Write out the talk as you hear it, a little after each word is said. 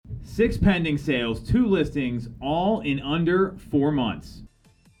6 pending sales, 2 listings, all in under 4 months.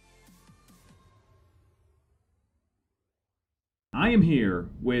 I am here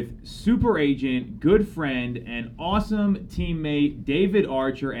with super agent, good friend, and awesome teammate, David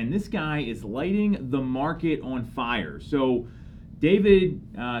Archer, and this guy is lighting the market on fire. So David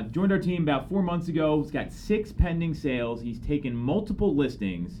joined our team about 4 months ago. He's got 6 pending sales. He's taken multiple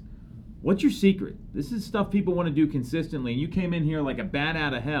listings. What's your secret? This is stuff people want to do consistently, and you came in here like a bat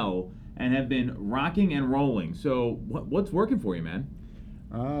out of hell and have been rocking and rolling. So what's working for you, man?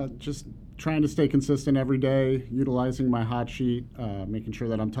 Just trying to stay consistent every day, utilizing my hot sheet, making sure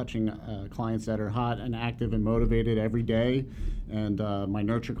that I'm touching clients that are hot and active and motivated every day. And my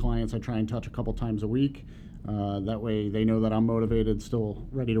nurture clients I try and touch a couple times a week. That way they know that I'm motivated, still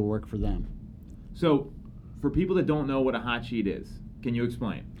ready to work for them. So for people that don't know what a hot sheet is, can you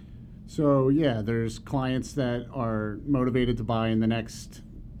explain? So yeah, there's clients that are motivated to buy in the next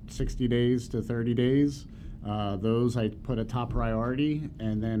 60 days to 30 days. Those I put a top priority,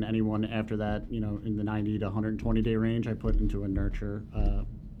 and then anyone after that, in the 90 to 120 day range, I put into a nurture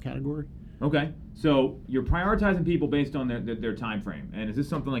category. Okay, so you're prioritizing people based on their time frame, and is this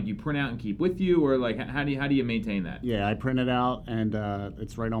something like you print out and keep with you, or like how do you maintain that? Yeah, I print it out, and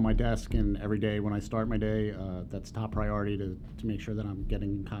it's right on my desk, and every day when I start my day, that's top priority to make sure that I'm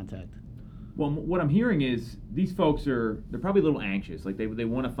getting in contact. Well, what I'm hearing is these folks they're probably a little anxious, like they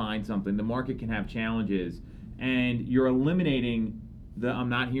want to find something. The market can have challenges, and you're eliminating the I'm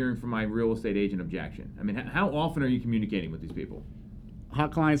not hearing from my real estate agent objection. I mean, how often are you communicating with these people?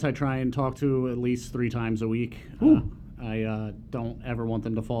 Hot clients I try and talk to at least 3 times a week. I don't ever want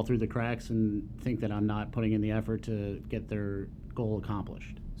them to fall through the cracks and think that I'm not putting in the effort to get their goal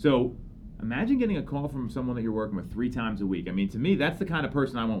accomplished. So imagine getting a call from someone that you're working with 3 times a week. I mean, to me, that's the kind of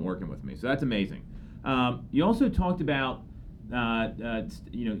person I want working with me. So that's amazing. You also talked about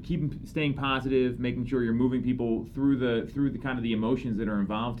staying positive, making sure you're moving people through the kind of the emotions that are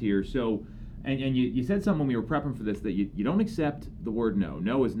involved here. So, and you said something when we were prepping for this that you don't accept the word no.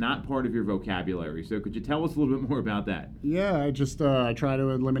 No is not part of your vocabulary. So could you tell us a little bit more about that? Yeah, I just I try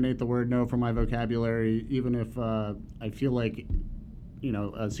to eliminate the word no from my vocabulary, even if I feel like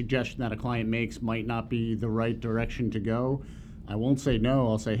a suggestion that a client makes might not be the right direction to go. I won't say no.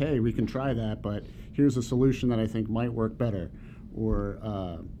 I'll say, hey, we can try that, but here's a solution that I think might work better.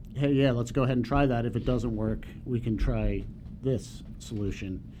 Or, hey, yeah, let's go ahead and try that. If it doesn't work, we can try this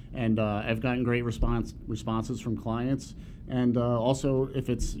solution. And I've gotten great responses from clients. And also, if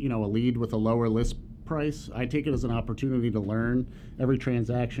it's a lead with a lower list price, I take it as an opportunity to learn. Every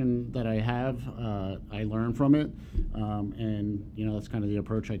transaction that I have, I learn from it, and that's kind of the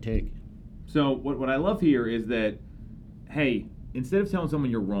approach I take. So what I love here is that, hey, instead of telling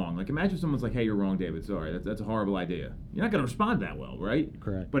someone you're wrong, like imagine someone's like, hey, you're wrong, David, sorry, that's a horrible idea. You're not going to respond that well, right?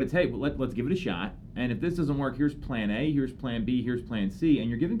 Correct. But it's, hey, well, let's give it a shot, and if this doesn't work, here's plan A, here's plan B, here's plan C, and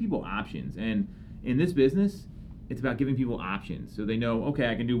you're giving people options. And in this business, it's about giving people options. So they know, okay,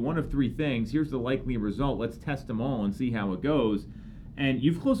 I can do one of 3 things. Here's the likely result. Let's test them all and see how it goes. And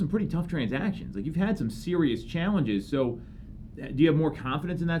you've closed some pretty tough transactions. Like you've had some serious challenges. So do you have more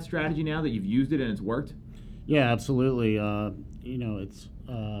confidence in that strategy now that you've used it and it's worked? Yeah, absolutely. It's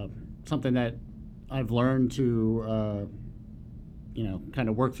something that I've learned to, kind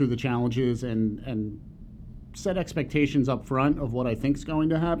of work through the challenges and set expectations up front of what I think is going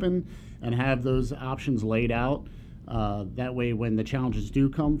to happen and have those options laid out. That way, when the challenges do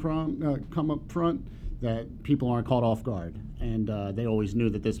come up front, that people aren't caught off guard, and they always knew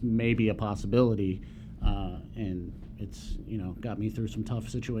that this may be a possibility, and it's got me through some tough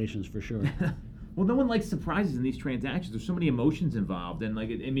situations for sure. Well, no one likes surprises in these transactions. There's so many emotions involved, and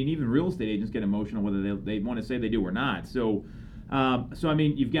even real estate agents get emotional whether they want to say they do or not. So I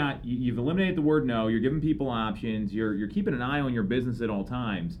mean, you've eliminated the word no. You're giving people options. You're keeping an eye on your business at all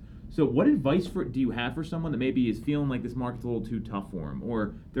times. So what advice do you have for someone that maybe is feeling like this market's a little too tough for them,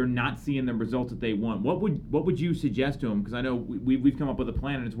 or they're not seeing the results that they want? What would you suggest to them? Because I know we've come up with a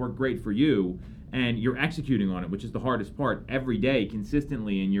plan and it's worked great for you, and you're executing on it, which is the hardest part, every day,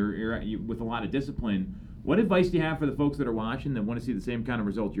 consistently, and you're with a lot of discipline. What advice do you have for the folks that are watching that want to see the same kind of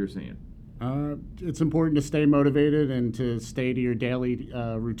results you're seeing? It's important to stay motivated and to stay to your daily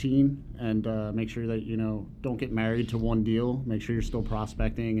routine, and make sure that don't get married to one deal. Make sure you're still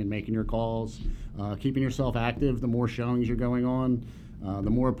prospecting and making your calls, keeping yourself active. The more showings you're going on,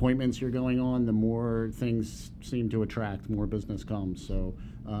 the more appointments you're going on, the more things seem to attract, more business comes. So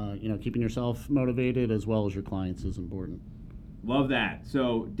keeping yourself motivated as well as your clients is important. Love that.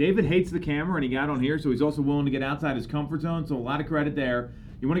 So David hates the camera, and he got on here, so he's also willing to get outside his comfort zone, so a lot of credit there.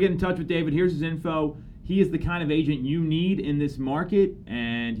 You want to get in touch with David, here's his info. he is the kind of agent you need in this market,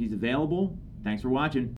 and he's available. Thanks for watching.